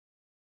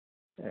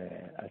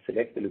 I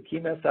select the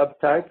leukemia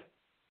subtype.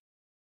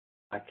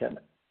 I can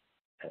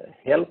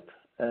help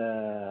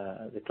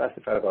the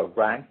classifier by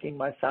ranking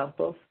my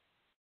samples,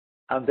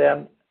 and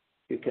then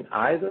you can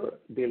either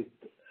use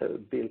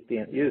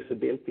a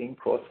built-in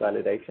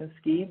cross-validation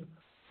scheme,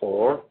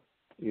 or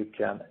you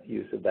can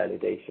use a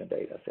validation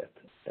data set.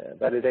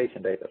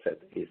 Validation data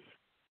set is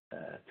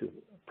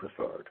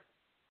preferred.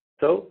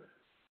 So,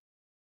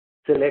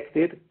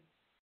 selected,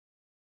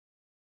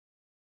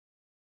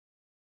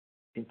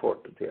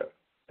 important here.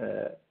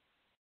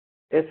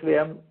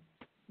 SVM,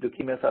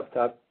 leukemia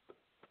subtype,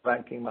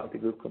 ranking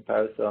multi-group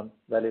comparison,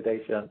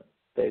 validation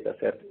data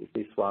set is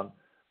this one,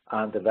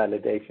 and the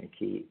validation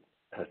key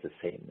has the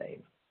same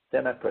name.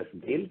 Then I press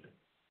build.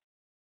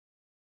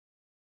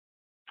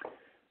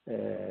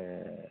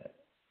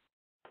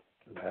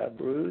 Lab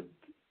root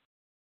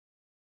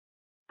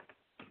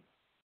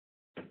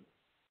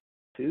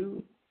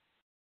 2.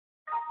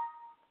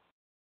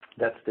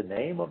 That's the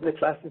name of the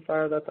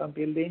classifier that I'm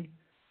building,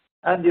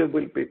 and you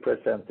will be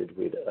presented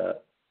with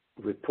a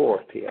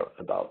report here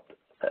about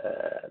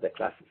the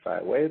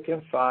classifier, where you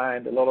can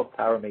find a lot of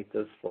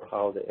parameters for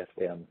how the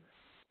SVM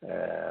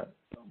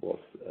was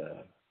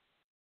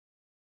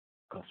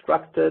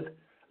constructed,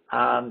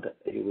 and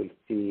you will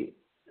see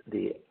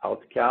the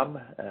outcome,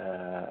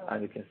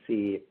 and you can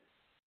see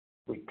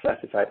we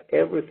classified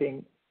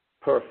everything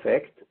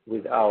perfect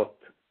without,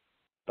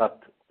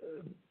 but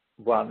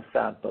one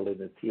sample in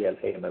the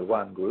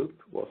TL-AML1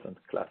 group wasn't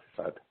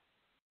classified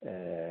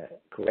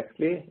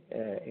correctly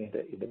in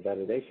the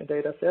validation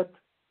data set,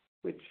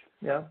 which,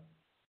 yeah,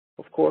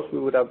 of course, we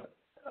would have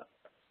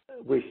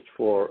wished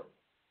for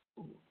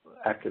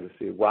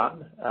accuracy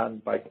 1,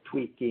 and by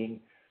tweaking,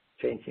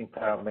 changing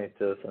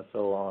parameters and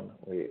so on,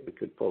 we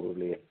could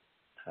probably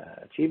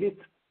achieve it,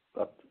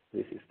 but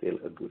this is still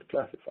a good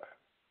classifier.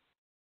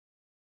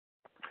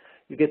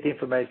 You get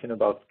information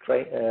about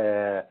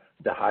the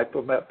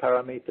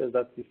hyperparameter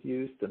that is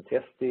used and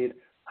tested,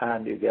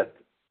 and you get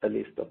a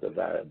list of the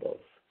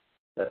variables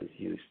that is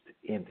used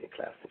in the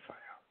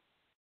classifier.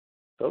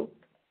 So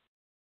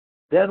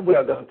then we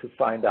are going to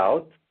find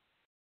out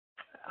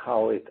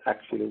how it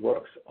actually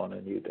works on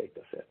a new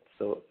data set.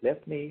 So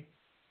let me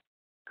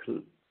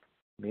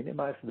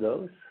minimize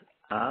those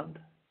and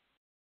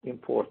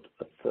import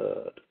a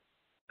third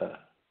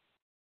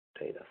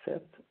data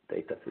set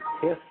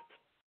test.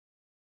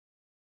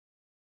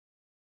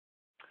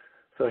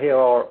 So here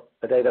are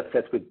a data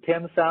set with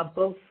 10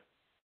 samples,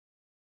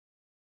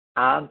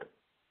 and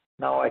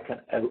now I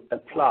can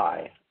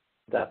apply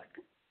that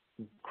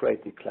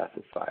created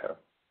classifier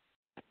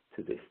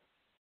to this.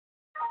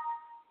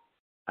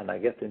 And I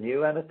get a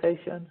new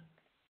annotation.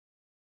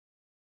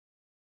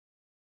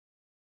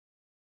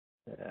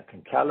 I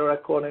can color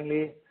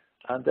accordingly,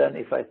 and then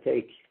if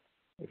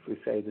we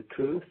say the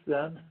truth,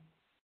 then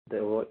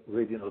the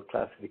original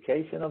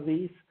classification of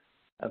these,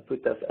 and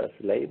put that as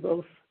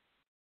labels,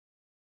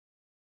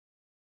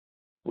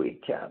 we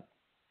can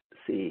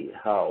see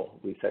how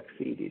we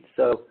succeeded.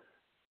 So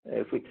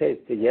if we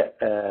take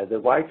the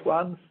white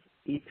ones,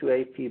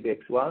 E2A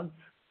PBX1s,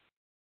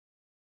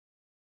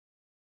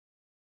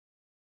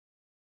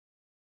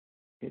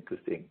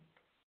 interesting.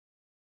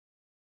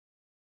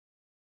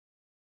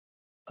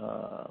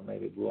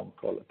 Maybe wrong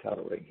color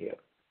coloring here.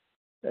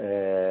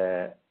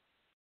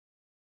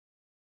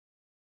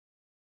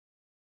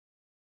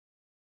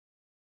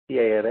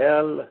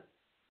 CARL,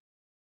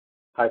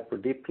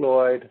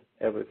 hyperdiploid,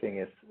 everything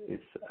is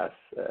as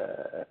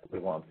we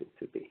want it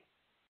to be.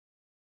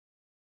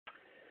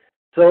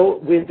 So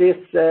with this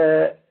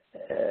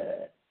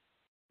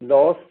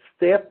last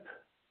step,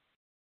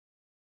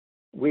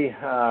 we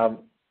have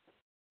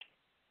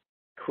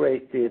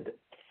created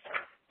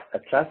a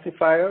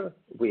classifier.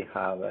 We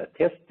have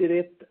tested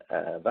it,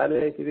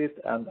 validated it,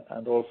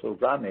 and also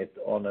run it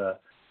on a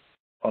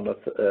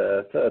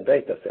third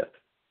data set,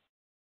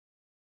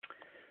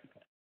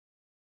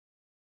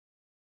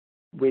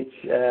 which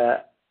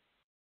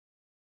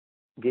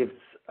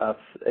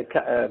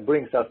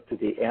brings us to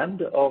the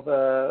end of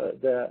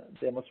the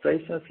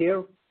demonstrations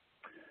here.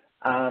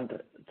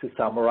 And to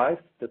summarize,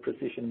 the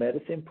precision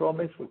medicine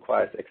promise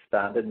requires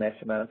expanded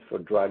measurements for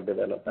drug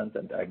development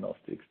and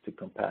diagnostics to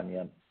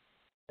companion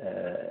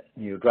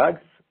new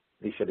drugs.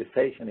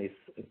 Visualization is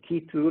a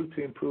key tool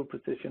to improve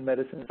precision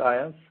medicine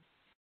science.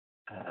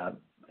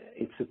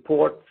 It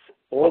supports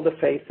all the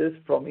phases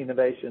from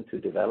innovation to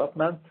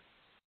development,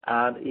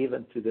 and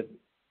even to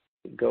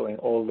going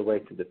all the way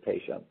to the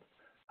patient.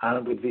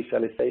 And with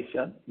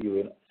visualization, you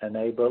will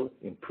enable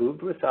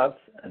improved results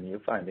and new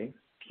findings,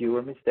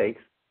 fewer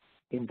mistakes,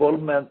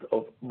 involvement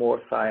of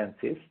more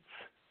scientists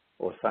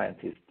or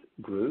scientist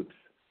groups,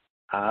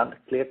 and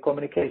clear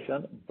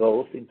communication,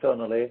 both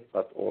internally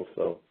but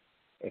also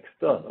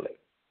externally.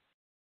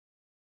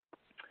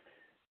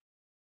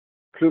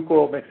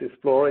 Qlucore Omics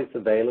Explorer is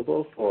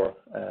available for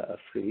a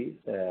free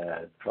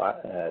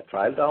trial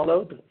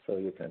download, so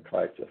you can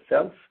try it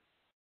yourself.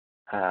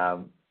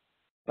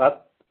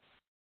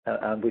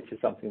 And which is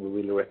something we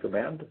really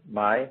recommend.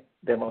 My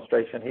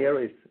demonstration here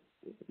is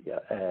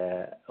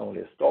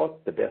only a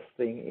start. The best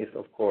thing is,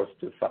 of course,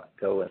 to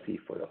go and see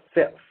for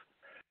yourself.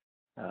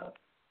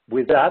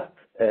 With that,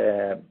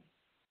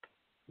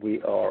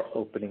 we are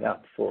opening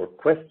up for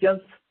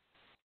questions.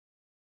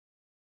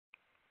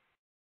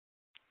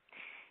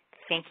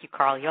 Thank you,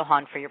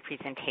 Carl-Johan, for your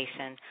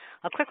presentation.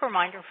 A quick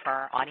reminder for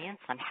our audience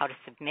on how to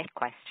submit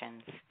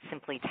questions.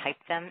 Simply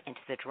type them into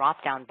the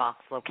drop-down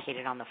box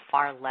located on the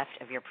far left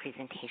of your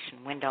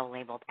presentation window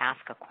labeled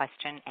Ask a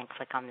Question, and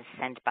click on the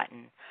Send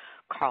button.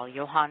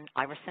 Carl-Johan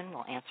Ivarsson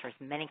will answer as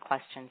many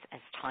questions as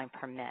time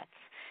permits.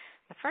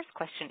 The first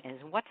question is,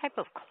 what type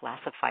of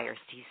classifiers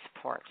do you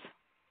support?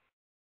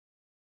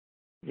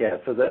 Yeah,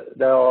 so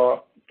there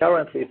are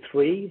currently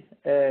 3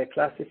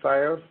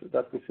 classifiers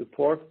that we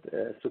support.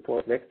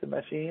 Support vector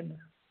machine,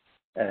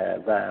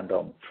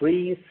 random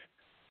trees,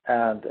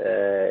 and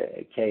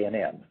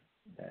KNN.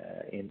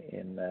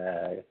 In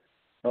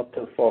not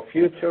too far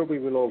future, we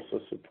will also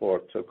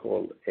support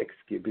so-called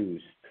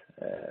XGBoost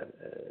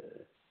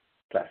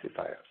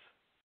classifiers.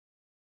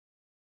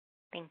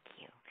 Thank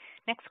you.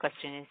 Next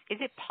question is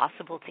it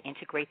possible to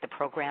integrate the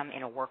program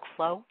in a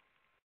workflow?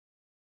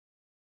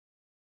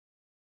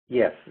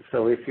 Yes.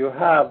 So if you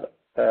have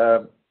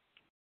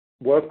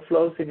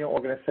workflows in your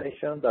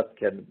organization that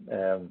can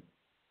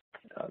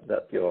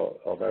that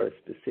are very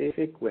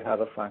specific, we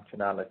have a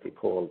functionality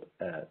called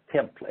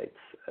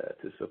templates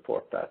to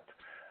support that,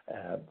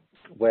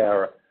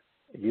 where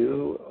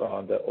you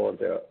or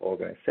the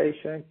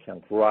organization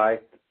can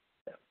write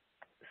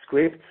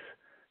scripts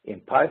in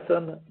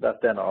Python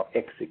that then are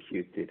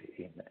executed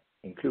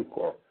in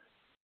Qlucore,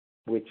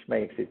 which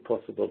makes it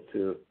possible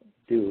to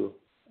do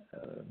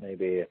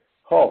maybe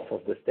half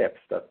of the steps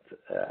that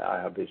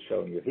I have been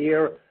showing you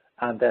here,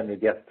 and then you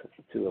get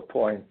to a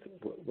point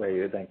where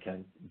you then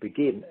can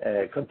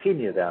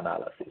continue the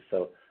analysis.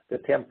 So the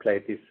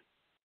template is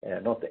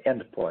not the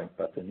end point,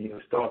 but a new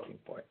starting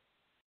point.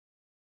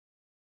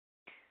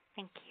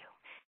 Thank you.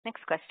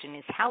 Next question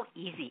is, how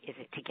easy is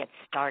it to get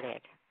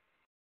started?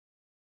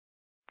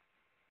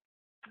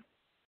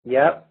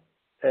 Yeah,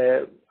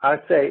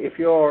 I'd say if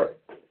you're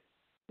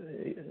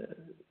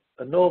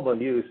a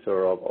normal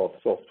user of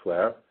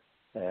software,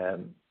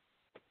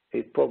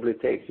 it probably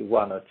takes you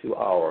 1 or 2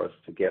 hours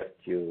to get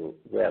you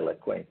well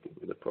acquainted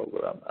with the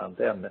program, and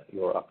then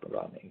you're up and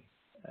running.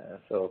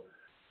 So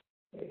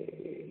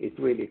it's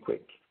really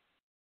quick.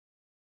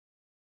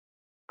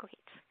 Great.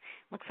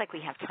 Looks like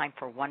we have time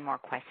for one more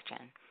question,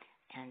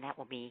 and that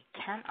will be,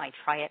 can I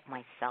try it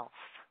myself?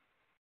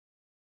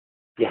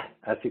 Yeah,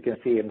 as you can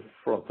see in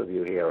front of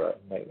you here,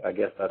 I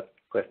guess that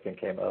question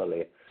came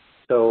early.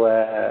 So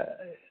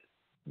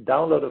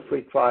download a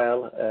free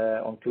trial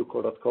on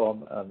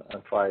Qlucore.com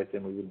and try it,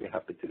 and we will be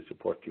happy to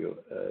support you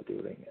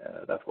during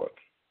that work.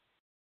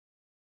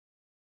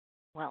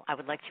 Well, I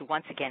would like to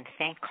once again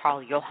thank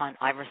Carl-Johan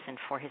Ivarsson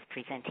for his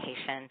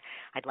presentation.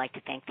 I'd like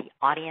to thank the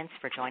audience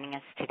for joining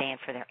us today and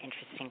for their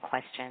interesting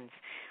questions.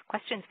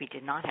 Questions we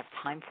did not have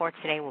time for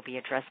today will be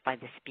addressed by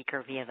the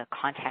speaker via the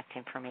contact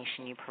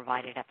information you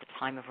provided at the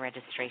time of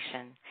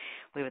registration.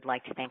 We would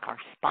like to thank our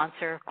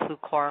sponsor,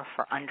 Qlucore,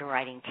 for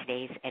underwriting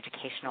today's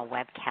educational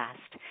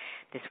webcast.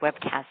 This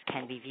webcast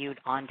can be viewed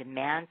on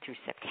demand through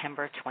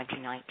September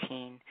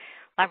 2019.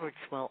 LabRoots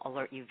will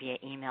alert you via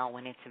email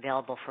when it's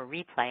available for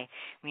replay.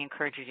 We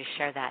encourage you to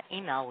share that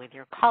email with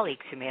your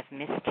colleagues who may have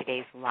missed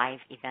today's live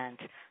event.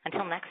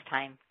 Until next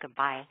time,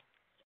 goodbye.